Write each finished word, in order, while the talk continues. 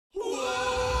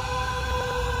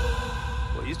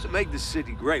To make the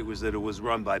city great was that it was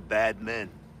run by bad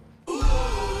men. Who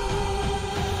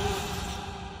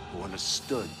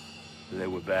understood that they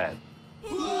were bad.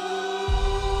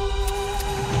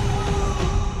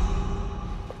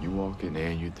 You walk in there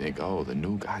and you think, oh, the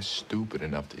new guy's stupid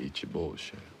enough to eat your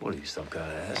bullshit. What are you, some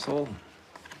kind of asshole?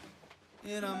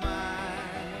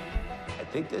 I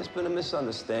think there's been a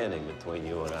misunderstanding between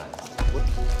you and I.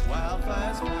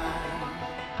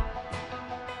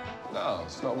 No,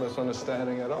 it's no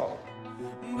misunderstanding at all.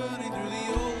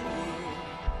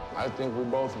 I think we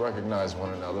both recognize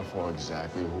one another for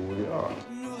exactly who we are.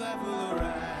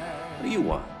 What do you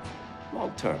want?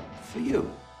 Long term, for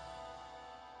you.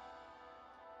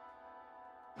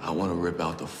 I want to rip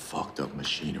out the fucked up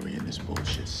machinery in this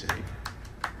bullshit city.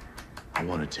 I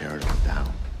want to tear it all down.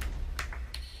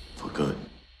 For good.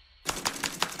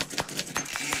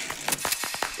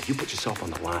 If you put yourself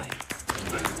on the line,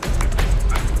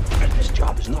 this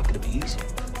job is not going to be easy.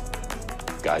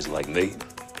 Guys like me,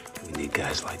 we need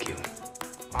guys like you.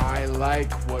 I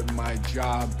like what my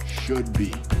job should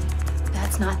be.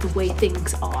 That's not the way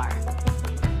things are.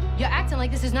 You're acting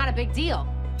like this is not a big deal.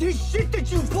 This shit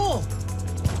that you pull,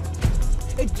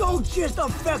 it don't just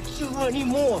affect you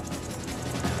anymore.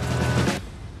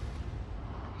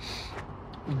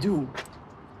 We do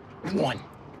one.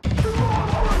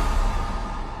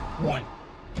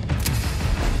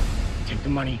 Take the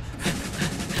money.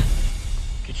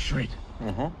 Get straight.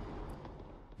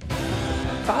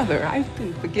 Father, I've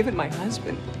been forgiving my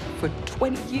husband for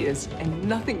 20 years and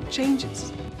nothing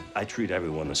changes. I treat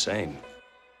everyone the same.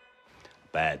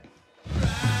 Bad.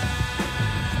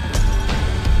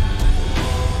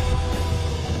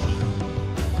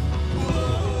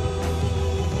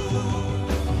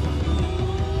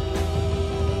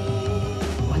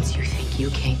 Once you think you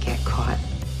can't get caught,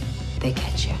 they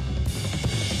catch you.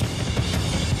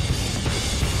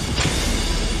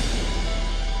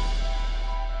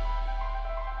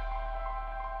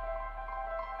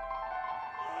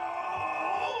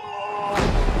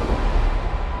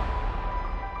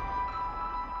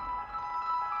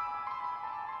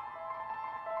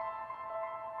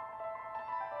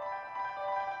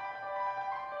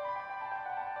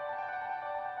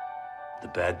 The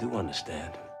bad do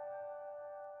understand.